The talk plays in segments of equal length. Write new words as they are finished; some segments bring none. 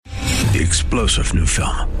The explosive new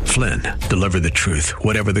film, Flynn, deliver the truth,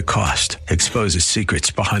 whatever the cost, exposes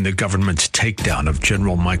secrets behind the government's takedown of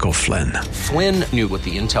General Michael Flynn. Flynn knew what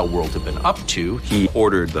the intel world had been up to. He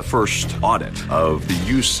ordered the first audit of the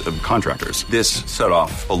use of contractors. This set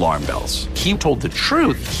off alarm bells. He told the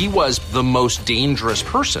truth. He was the most dangerous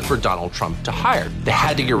person for Donald Trump to hire. They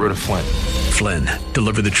had to get rid of Flynn. Flynn,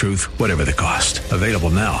 deliver the truth, whatever the cost. Available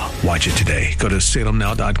now. Watch it today. Go to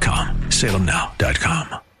salemnow.com.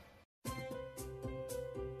 salemnow.com.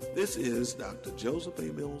 This is Dr. Joseph A.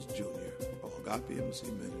 Mills, Jr. of Agape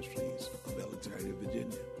Embassy Ministries of Alexandria,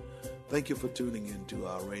 Virginia. Thank you for tuning in to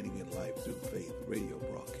our Reigning in Life Through Faith radio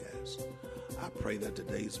broadcast. I pray that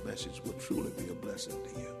today's message will truly be a blessing to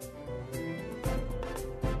you.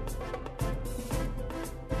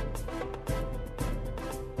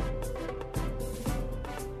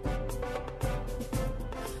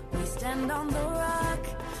 We stand on the rock,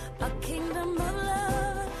 a kingdom of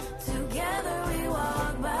love. Together we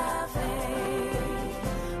walk by faith.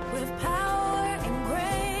 With power and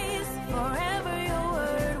grace, forever your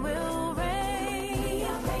word will reign. We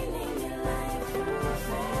are reigning in life through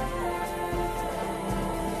faith.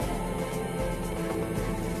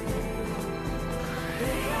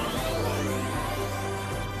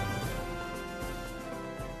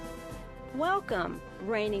 Welcome,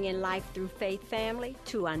 Reigning in Life Through Faith family,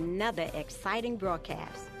 to another exciting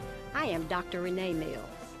broadcast. I am Dr. Renee Mills.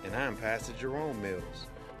 And I'm Pastor Jerome Mills.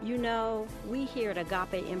 You know, we here at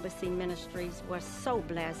Agape Embassy Ministries were so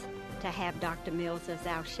blessed to have Dr. Mills as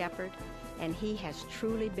our shepherd, and he has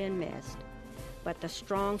truly been missed. But the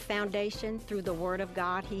strong foundation through the Word of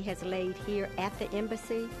God he has laid here at the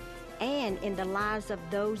embassy and in the lives of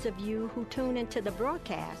those of you who tune into the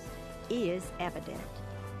broadcast is evident.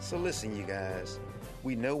 So listen, you guys,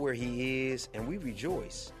 we know where he is and we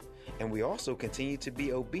rejoice. And we also continue to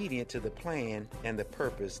be obedient to the plan and the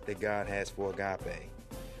purpose that God has for Agape.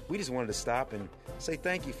 We just wanted to stop and say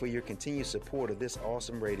thank you for your continued support of this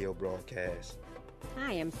awesome radio broadcast.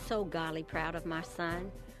 I am so godly proud of my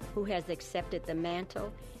son who has accepted the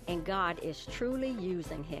mantle, and God is truly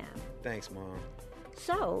using him. Thanks, Mom.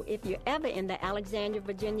 So, if you're ever in the Alexandria,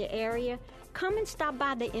 Virginia area, come and stop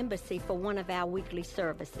by the embassy for one of our weekly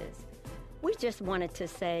services. We just wanted to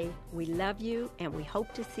say we love you and we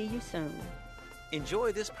hope to see you soon.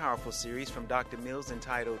 Enjoy this powerful series from Dr. Mills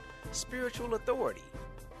entitled Spiritual Authority,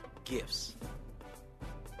 Gifts.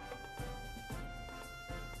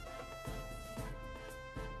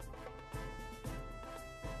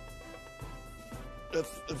 The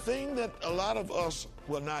thing that a lot of us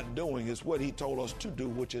were not doing is what he told us to do,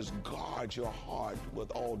 which is guard your heart with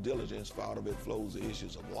all diligence, for out of it flows the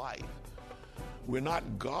issues of life. We're not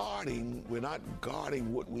guarding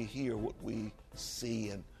what we hear, what we see,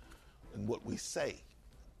 and what we say.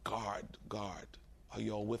 Guard. Are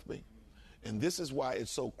y'all with me? And this is why it's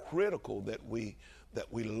so critical that we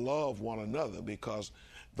love one another, because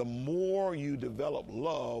the more you develop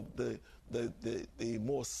love, the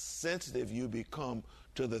more sensitive you become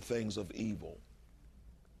to the things of evil.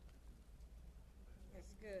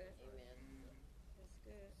 That's good. Amen. That's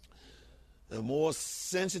good. The more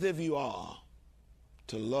sensitive you are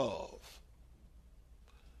to love,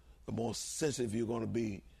 the more sensitive you're going to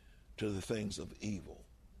be to the things of evil,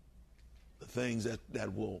 the things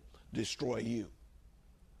that will destroy you.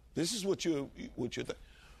 This is what you think.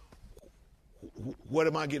 What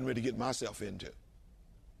am I getting ready to get myself into?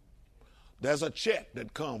 There's a check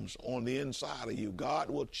that comes on the inside of you. God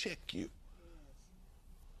will check you.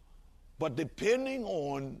 But depending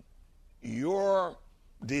on your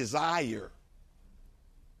desire,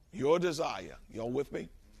 y'all with me?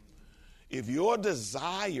 If your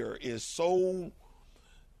desire is so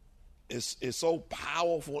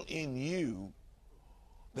powerful in you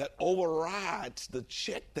that overrides the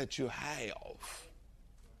check that you have,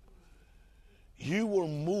 you will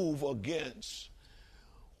move against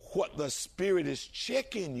what the Spirit is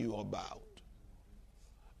checking you about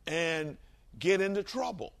and get into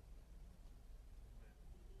trouble.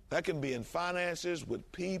 That can be in finances,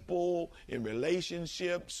 with people, in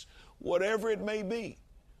relationships, whatever it may be.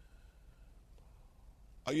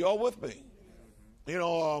 Are y'all with me? You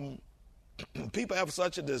know, people have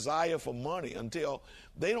such a desire for money until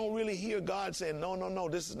they don't really hear God saying, no,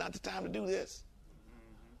 this is not the time to do this.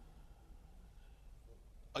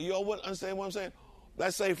 Are y'all understand what I'm saying?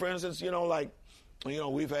 Let's say, for instance,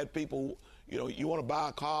 we've had people, you want to buy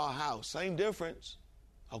a car, a house, same difference,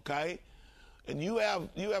 okay? And you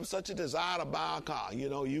have such a desire to buy a car.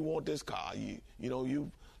 You want this car.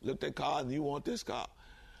 You looked at car and you want this car.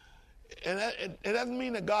 And it doesn't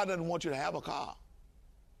mean that God doesn't want you to have a car.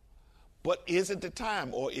 But is it the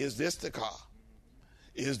time, or is this the car?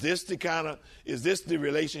 Is this the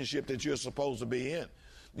relationship that you're supposed to be in?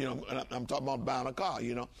 You know, and I'm talking about buying a car,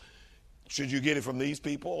 you know. Should you get it from these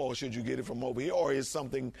people or should you get it from over here? Or is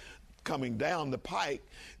something coming down the pike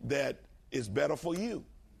that is better for you?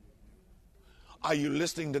 Are you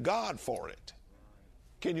listening to God for it?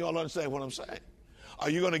 Can you all understand what I'm saying? Are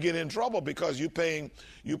you going to get in trouble because you're paying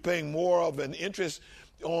more of an interest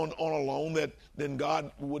on a loan than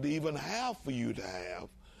God would even have for you to have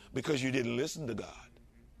because you didn't listen to God?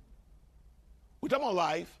 We're talking about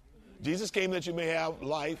life. Jesus came that you may have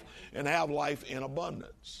life and have life in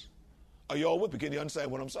abundance. Are you all with me? Can you understand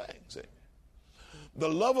what I'm saying? See? The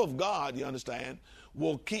love of God, you understand,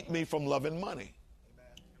 will keep me from loving money.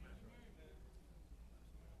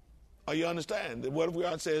 Are you understand? The word of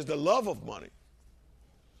God says the love of money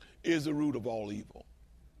is the root of all evil.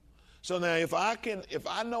 So now if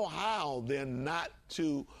I know how then not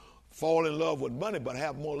to fall in love with money but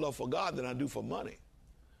have more love for God than I do for money,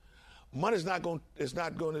 money's not going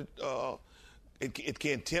to, it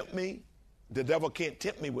can't tempt me. The devil can't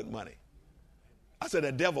tempt me with money. I said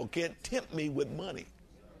the devil can't tempt me with money.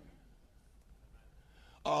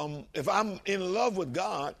 If I'm in love with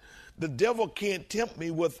God, the devil can't tempt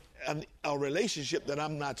me with a relationship that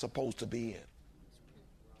I'm not supposed to be in.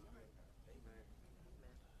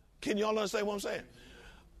 Can y'all understand what I'm saying?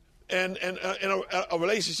 And a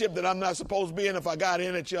relationship that I'm not supposed to be in, if I got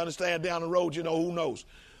in it, you understand, down the road, you know, who knows?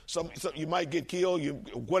 Some you might get killed,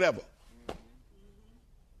 whatever.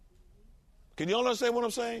 Can y'all understand what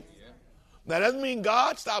I'm saying? Now, that doesn't mean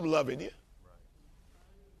God stopped loving you.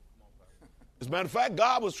 As a matter of fact,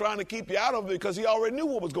 God was trying to keep you out of it because he already knew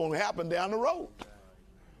what was going to happen down the road.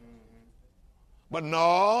 But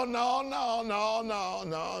no.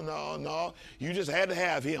 You just had to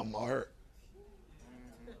have him or her.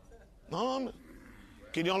 No,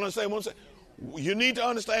 can you understand what I'm saying? You need to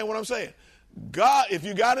understand what I'm saying. God, if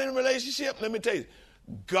you got in a relationship, let me tell you,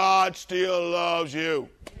 God still loves you.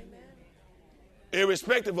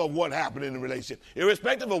 Irrespective of what happened in the relationship,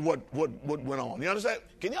 irrespective of what went on. You understand?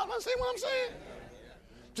 Can y'all understand what I'm saying?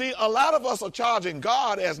 See, a lot of us are charging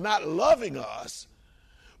God as not loving us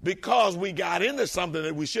because we got into something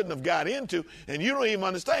that we shouldn't have got into, and you don't even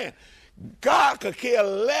understand. God could care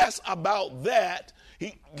less about that.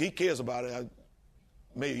 He cares about it. I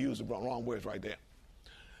may have used the wrong words right there.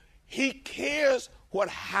 He cares what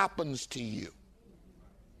happens to you.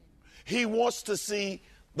 He wants to see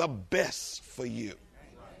the best for you.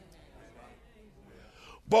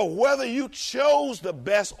 But whether you chose the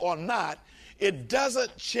best or not, it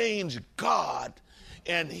doesn't change God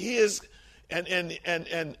and his and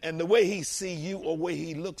the way he see you or the way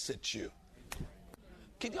he looks at you.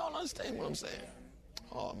 Can y'all understand what I'm saying?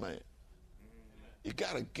 Oh man. You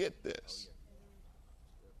gotta get this.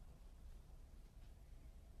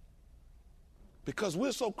 Because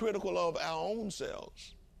we're so critical of our own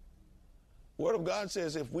selves. Word of God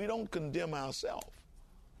says if we don't condemn ourselves,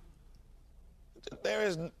 there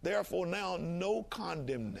is therefore now no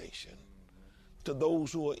condemnation to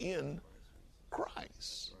those who are in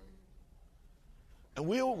Christ. And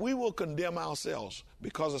we will condemn ourselves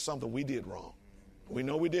because of something we did wrong. We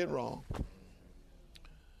know we did wrong.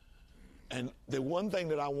 And the one thing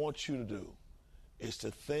that I want you to do is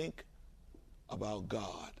to think about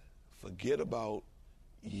God. Forget about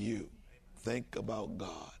you. Think about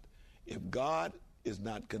God. If God is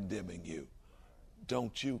not condemning you,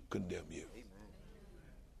 don't you condemn you.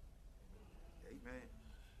 Amen.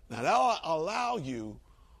 Now that'll allow you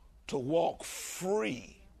to walk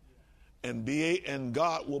free and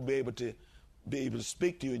God will be able to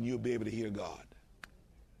speak to you and you'll be able to hear God.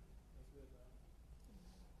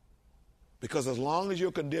 Because as long as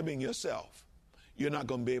you're condemning yourself, you're not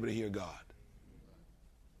going to be able to hear God.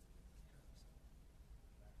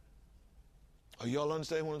 Are y'all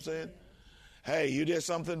understand what I'm saying? Hey, you did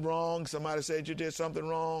something wrong. Somebody said you did something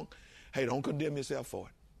wrong. Hey, don't condemn yourself for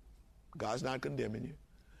it. God's not condemning you.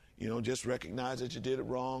 You know, just recognize that you did it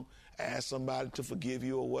wrong. Ask somebody to forgive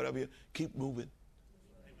you or whatever. Keep moving.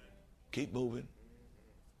 Keep moving.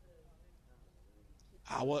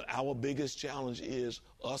 Our biggest challenge is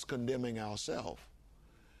us condemning ourselves.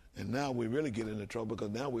 And now we really get into trouble because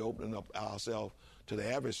now we're opening up ourselves to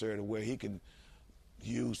the adversary to where he can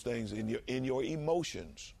use things in your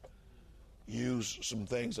emotions, use some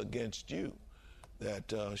things against you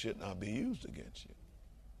that should not be used against you.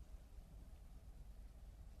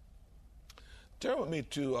 Turn with me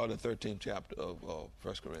to the 13th chapter of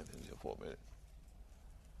 1 Corinthians here for a minute.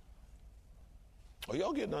 Are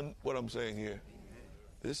y'all getting what I'm saying here?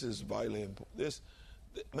 This is vitally important.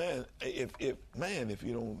 If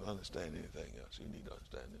you don't understand anything else, you need to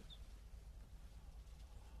understand this.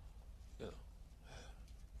 You know,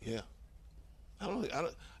 Yeah. I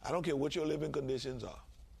don't care what your living conditions are.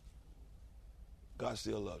 God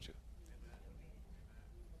still loves you.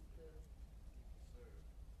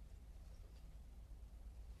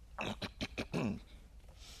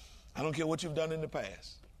 I don't care what you've done in the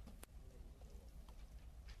past.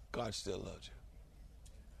 God still loves you.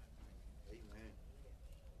 Amen.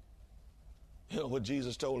 You know what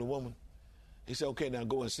Jesus told the woman? He said, okay, now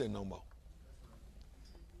go and sin no more.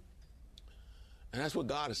 And that's what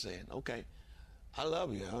God is saying. Okay, I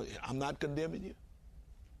love you. I'm not condemning you.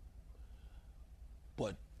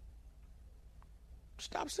 But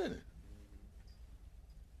stop sinning.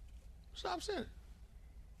 Stop sinning.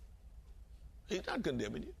 He's not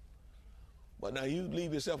condemning you. But now you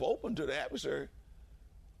leave yourself open to the adversary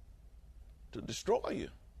to destroy you.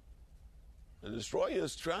 The destroyer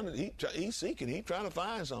is he's seeking, he's trying to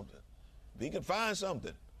find something. If he can find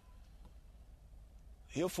something,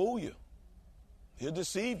 he'll fool you. He'll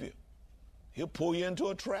deceive you. He'll pull you into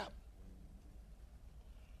a trap.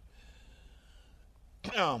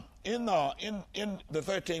 Now, in the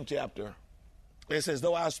 13th chapter, it says,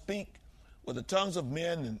 though I speak with the tongues of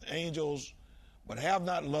men and angels, but have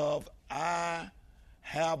not love, I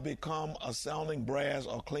have become a sounding brass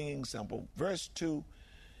or clinging cymbal. Verse 2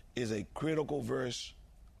 is a critical verse.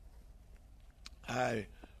 I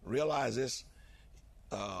realize this.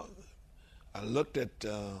 I looked at,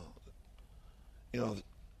 to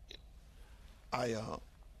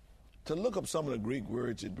look up some of the Greek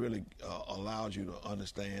words, it really allows you to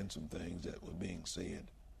understand some things that were being said.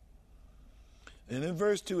 And in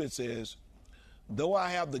verse 2 it says, though I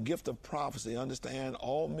have the gift of prophecy, understand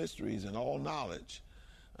all mysteries and all knowledge,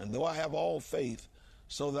 and though I have all faith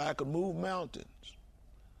so that I could move mountains,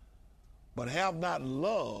 but have not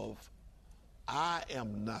love, I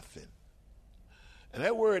am nothing. And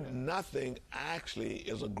that word nothing actually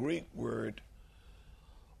is a Greek word,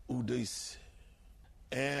 oudeis,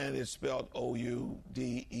 and it's spelled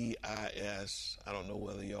O-U-D-E-I-S. I don't know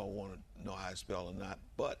whether y'all want to know how it's spelled or not,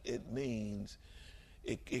 but it means,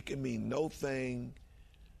 it can mean no thing,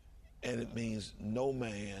 and it means no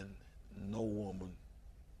man, no woman.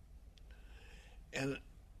 And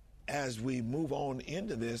as we move on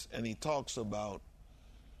into this, and he talks about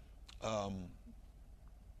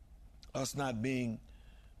us not being,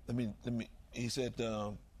 he said,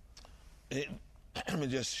 let me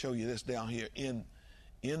just show you this down here in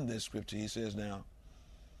this scripture. He says now,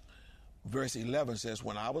 verse 11 says,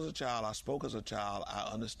 when I was a child, I spoke as a child, I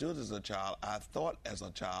understood as a child, I thought as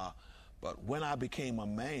a child, but when I became a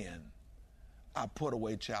man, I put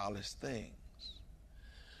away childish things.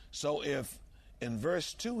 So if in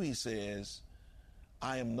verse 2 he says,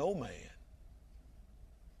 I am no man,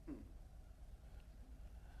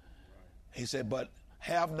 he said, but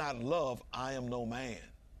have not love, I am no man.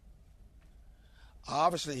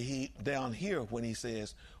 Obviously, he down here when he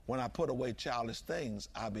says, when I put away childish things,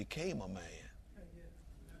 I became a man.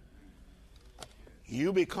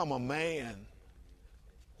 You become a man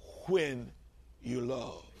when you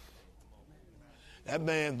love. That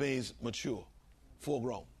man means mature, full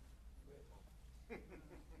grown.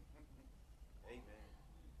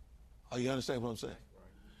 Oh, you understand what I'm saying?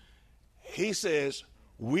 He says,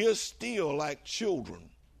 we're still like children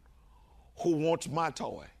who wants my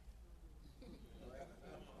toy.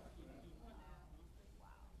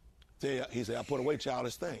 He said, I put away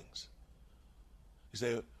childish things. He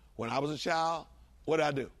said, when I was a child, what did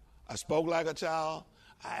I do? I spoke like a child.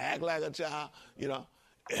 I act like a child.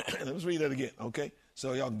 Let's read that again, okay?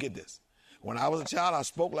 So y'all can get this. When I was a child, I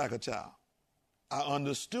spoke like a child. I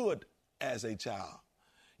understood as a child.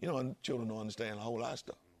 Children don't understand a whole lot of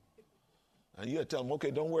stuff. And you tell them, okay,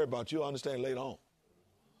 don't worry about it. You'll understand later on.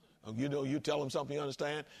 You tell them something you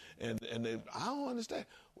understand, and they, I don't understand.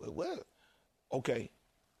 Well, okay,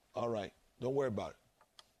 all right, don't worry about it.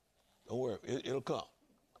 Don't worry, it'll come.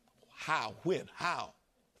 How? When? How?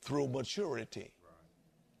 Through maturity.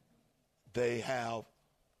 They have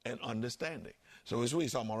an understanding. So it's what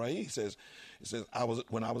he's talking about right here. He says,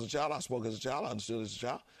 when I was a child, I spoke as a child, I understood as a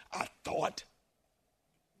child, I thought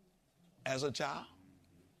as a child.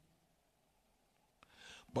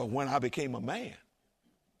 But when I became a man,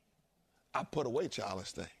 I put away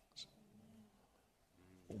childish things.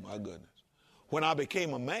 Oh my goodness. When I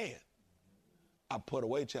became a man, I put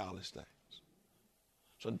away childish things.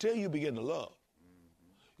 So until you begin to love,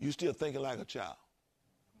 you still thinking like a child.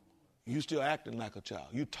 You still acting like a child.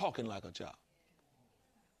 You talking like a child.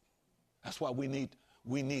 That's why we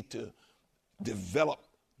need to develop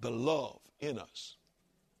the love in us.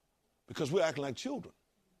 Because we're acting like children.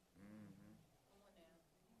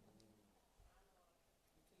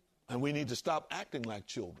 And we need to stop acting like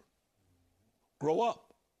children. Grow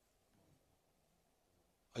up.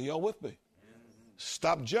 Are y'all with me?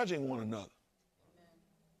 Stop judging one another.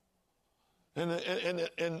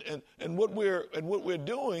 And what we're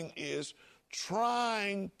doing is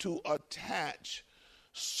trying to attach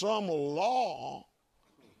some law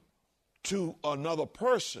to another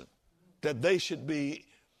person that they should be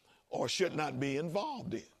or should not be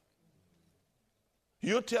involved in.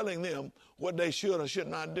 You're telling them what they should or should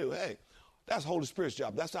not do. Hey, that's Holy Spirit's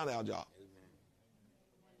job. That's not our job.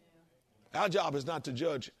 Our job is not to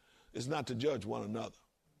judge, one another.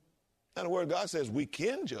 And the Word of God says we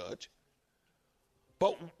can judge,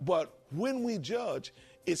 but when we judge,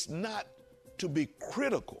 it's not to be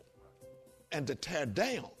critical and to tear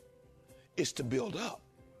down. It's to build up.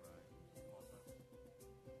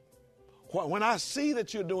 When I see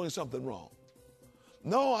that you're doing something wrong,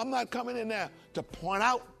 no, I'm not coming in there to point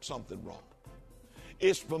out something wrong.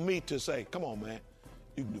 It's for me to say, come on, man,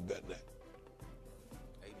 you can do better than that.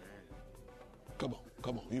 Amen. Come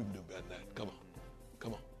on, you can do better than that.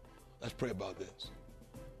 Come on. Let's pray about this.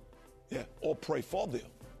 Yeah, or pray for them,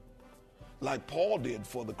 like Paul did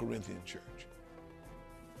for the Corinthian church,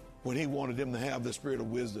 when he wanted them to have the spirit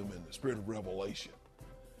of wisdom and the spirit of revelation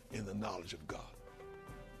in the knowledge of God,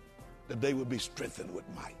 that they would be strengthened with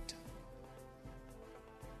might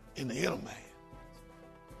in the inner man.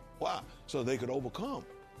 Why? So they could overcome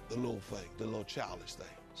the little things, the little childish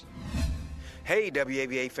things. Hey,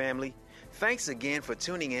 WAVA family. Thanks again for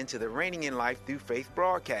tuning in to the Reigning in Life Through Faith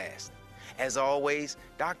broadcast. As always,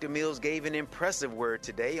 Dr. Mills gave an impressive word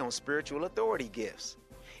today on spiritual authority gifts.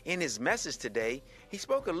 In his message today, he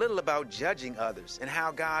spoke a little about judging others and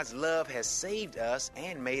how God's love has saved us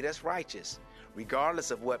and made us righteous, regardless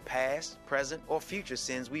of what past, present, or future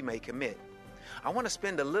sins we may commit. I want to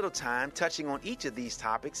spend a little time touching on each of these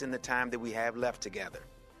topics in the time that we have left together.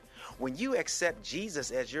 When you accept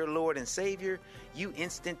Jesus as your Lord and Savior, you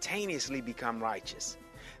instantaneously become righteous.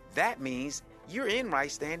 That means you're in right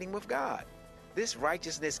standing with God. This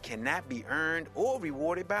righteousness cannot be earned or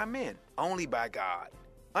rewarded by men, only by God.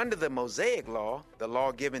 Under the Mosaic law, the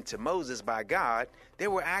law given to Moses by God, there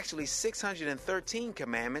were actually 613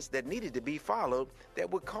 commandments that needed to be followed that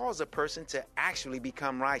would cause a person to actually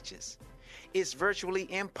become righteous. It's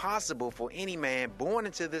virtually impossible for any man born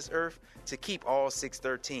into this earth to keep all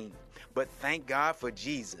 613. But thank God for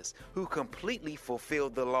Jesus, who completely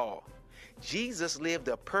fulfilled the law. Jesus lived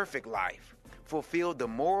a perfect life, fulfilled the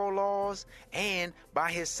moral laws, and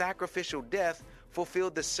by his sacrificial death,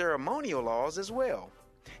 fulfilled the ceremonial laws as well.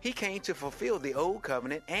 He came to fulfill the old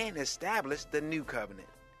covenant and establish the new covenant.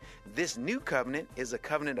 This new covenant is a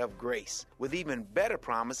covenant of grace with even better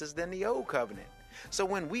promises than the old covenant. So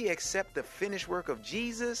when we accept the finished work of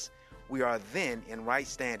Jesus, we are then in right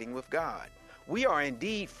standing with God. We are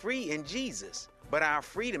indeed free in Jesus, but our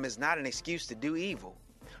freedom is not an excuse to do evil.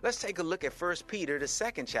 Let's take a look at 1 Peter, the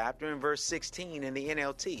 2nd chapter, and verse 16 in the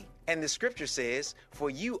NLT. And the scripture says, "For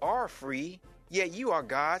you are free, yet you are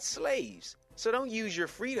God's slaves. So don't use your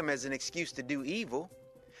freedom as an excuse to do evil."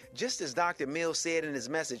 Just as Dr. Mills said in his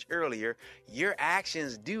message earlier, your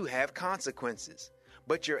actions do have consequences,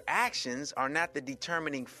 but your actions are not the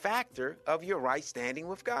determining factor of your right standing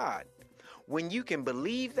with God. When you can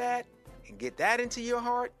believe that and get that into your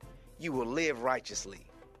heart, you will live righteously.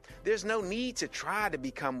 There's no need to try to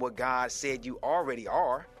become what God said you already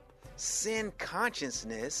are. Sin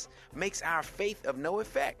consciousness makes our faith of no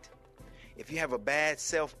effect. If you have a bad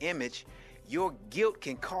self-image, your guilt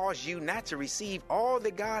can cause you not to receive all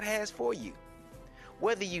that God has for you.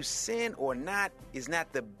 Whether you sin or not is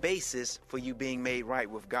not the basis for you being made right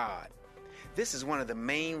with God. This is one of the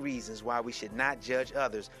main reasons why we should not judge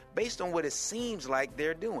others based on what it seems like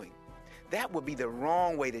they're doing. That would be the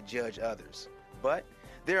wrong way to judge others. But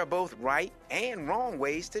there are both right and wrong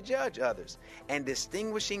ways to judge others, and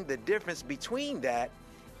distinguishing the difference between that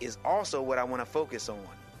is also what I want to focus on.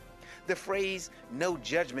 The phrase "no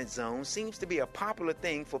judgment zone" seems to be a popular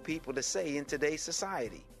thing for people to say in today's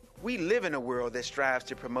society. We live in a world that strives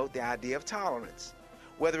to promote the idea of tolerance,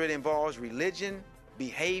 whether it involves religion,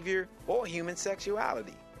 behavior, or human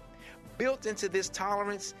sexuality. Built into this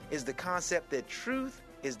tolerance is the concept that truth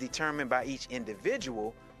is determined by each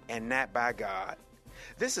individual and not by God.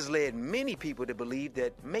 This has led many people to believe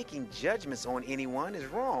that making judgments on anyone is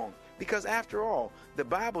wrong, because after all, the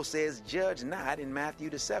Bible says, "Judge not," in Matthew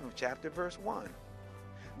the 7th chapter, verse 1.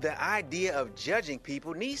 The idea of judging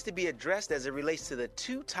people needs to be addressed as it relates to the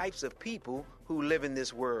two types of people who live in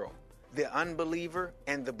this world, the unbeliever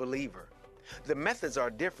and the believer. The methods are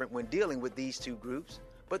different when dealing with these two groups,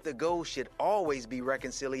 but the goal should always be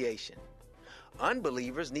reconciliation.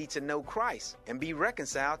 Unbelievers need to know Christ and be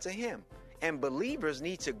reconciled to Him, and believers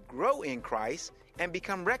need to grow in Christ and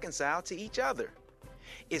become reconciled to each other.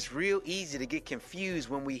 It's real easy to get confused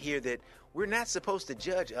when we hear that we're not supposed to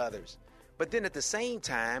judge others, but then at the same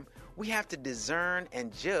time, we have to discern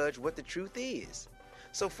and judge what the truth is.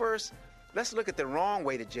 So first, let's look at the wrong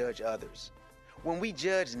way to judge others. When we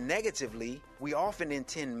judge negatively, we often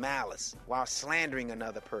intend malice while slandering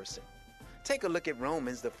another person. Take a look at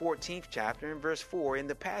Romans, the 14th chapter, and verse 4 in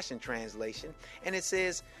the Passion Translation, and it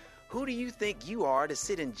says, "Who do you think you are to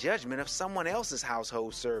sit in judgment of someone else's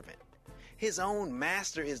household servant? His own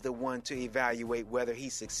master is the one to evaluate whether he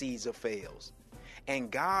succeeds or fails. And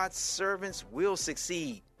God's servants will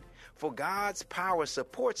succeed, for God's power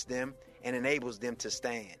supports them and enables them to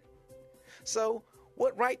stand." So,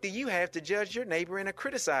 what right do you have to judge your neighbor in a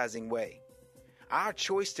criticizing way? Our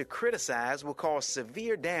choice to criticize will cause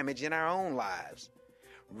severe damage in our own lives.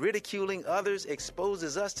 Ridiculing others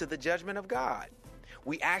exposes us to the judgment of God.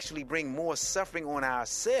 We actually bring more suffering on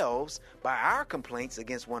ourselves by our complaints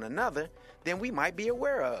against one another than we might be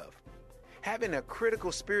aware of. Having a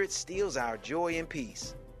critical spirit steals our joy and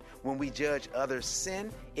peace. When we judge others'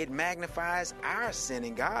 sin, it magnifies our sin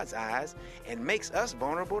in God's eyes and makes us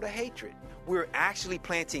vulnerable to hatred. We're actually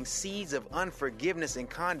planting seeds of unforgiveness and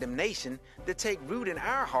condemnation that take root in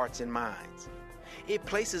our hearts and minds. It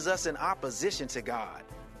places us in opposition to God.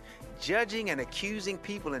 Judging and accusing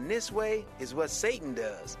people in this way is what Satan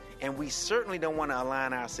does, and we certainly don't want to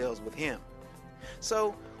align ourselves with him.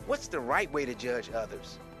 So, what's the right way to judge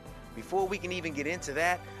others? Before we can even get into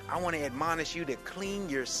that, I want to admonish you to clean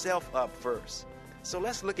yourself up first. So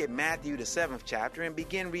let's look at Matthew, the 7th chapter, and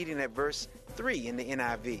begin reading at verse 3 in the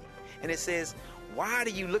NIV. And it says, "Why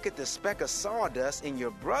do you look at the speck of sawdust in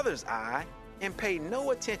your brother's eye and pay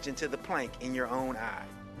no attention to the plank in your own eye?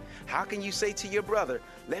 How can you say to your brother,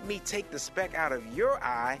 'Let me take the speck out of your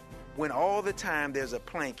eye,' when all the time there's a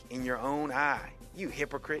plank in your own eye? You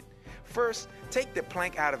hypocrite. First, take the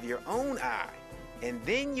plank out of your own eye, and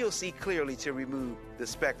then you'll see clearly to remove the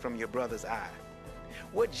speck from your brother's eye."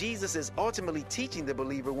 What Jesus is ultimately teaching the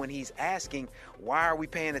believer when he's asking, why are we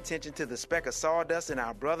paying attention to the speck of sawdust in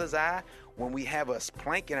our brother's eye when we have a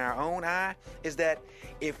plank in our own eye, is that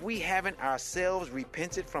if we haven't ourselves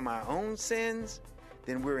repented from our own sins,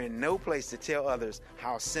 then we're in no place to tell others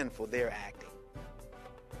how sinful they're acting.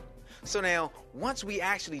 So now, once we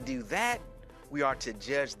actually do that, we are to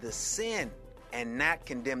judge the sin and not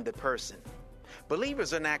condemn the person.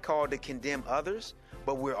 Believers are not called to condemn others,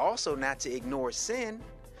 but we're also not to ignore sin.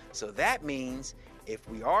 So that means if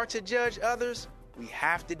we are to judge others, we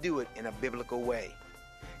have to do it in a biblical way.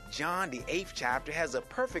 John, the 8th chapter, has a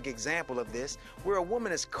perfect example of this, where a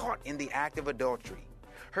woman is caught in the act of adultery.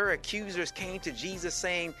 Her accusers came to Jesus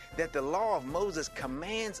saying that the law of Moses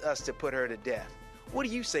commands us to put her to death. What do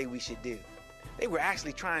you say we should do? They were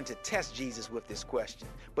actually trying to test Jesus with this question,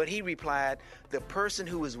 but he replied, "The person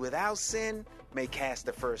who is without sin may cast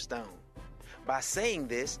the first stone." By saying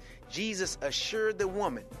this, Jesus assured the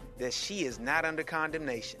woman that she is not under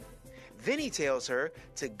condemnation. Then he tells her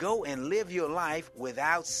to go and live your life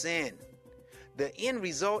without sin. The end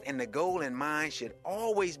result and the goal in mind should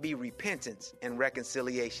always be repentance and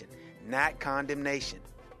reconciliation, not condemnation.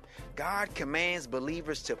 God commands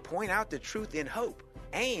believers to point out the truth in hope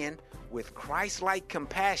and, with Christ-like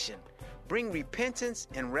compassion, bring repentance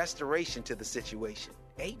and restoration to the situation.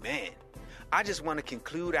 Amen. I just want to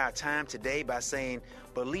conclude our time today by saying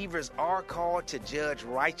believers are called to judge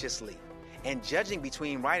righteously, and judging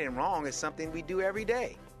between right and wrong is something we do every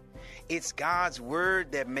day. It's God's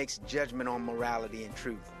word that makes judgment on morality and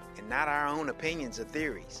truth, and not our own opinions or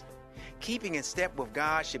theories. Keeping in step with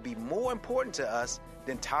God should be more important to us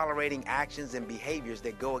than tolerating actions and behaviors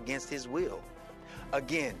that go against His will.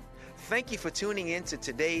 Again, thank you for tuning in to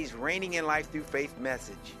today's Reigning in Life Through Faith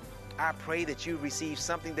message. I pray that you receive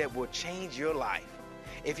something that will change your life.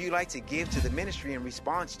 If you'd like to give to the ministry in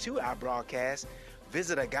response to our broadcast,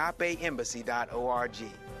 visit agapeembassy.org,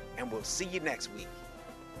 and we'll see you next week.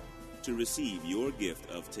 To receive your gift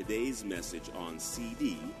of today's message on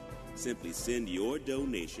CD, simply send your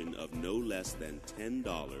donation of no less than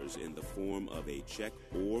 $10 in the form of a check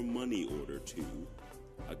or money order to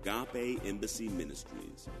Agape Embassy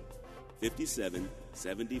Ministries,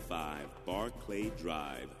 5775 Barclay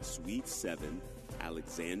Drive, Suite 7,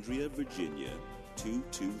 Alexandria, Virginia,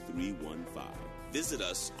 22315. Visit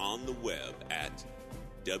us on the web at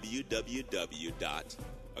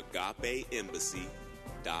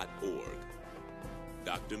www.agapeembassy.org.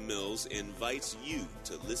 Dr. Mills invites you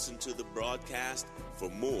to listen to the broadcast for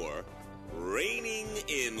more Reigning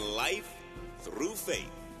in Life Through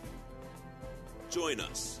Faith. Join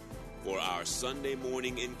us for our Sunday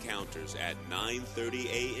morning encounters at 9:30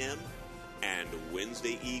 a.m. and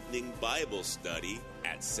Wednesday evening Bible study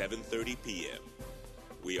at 7:30 p.m.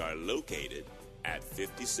 We are located at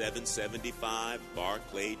 5775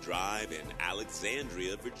 Barclay Drive in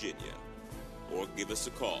Alexandria, Virginia. Or give us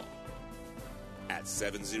a call at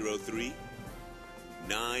 703-971-7202.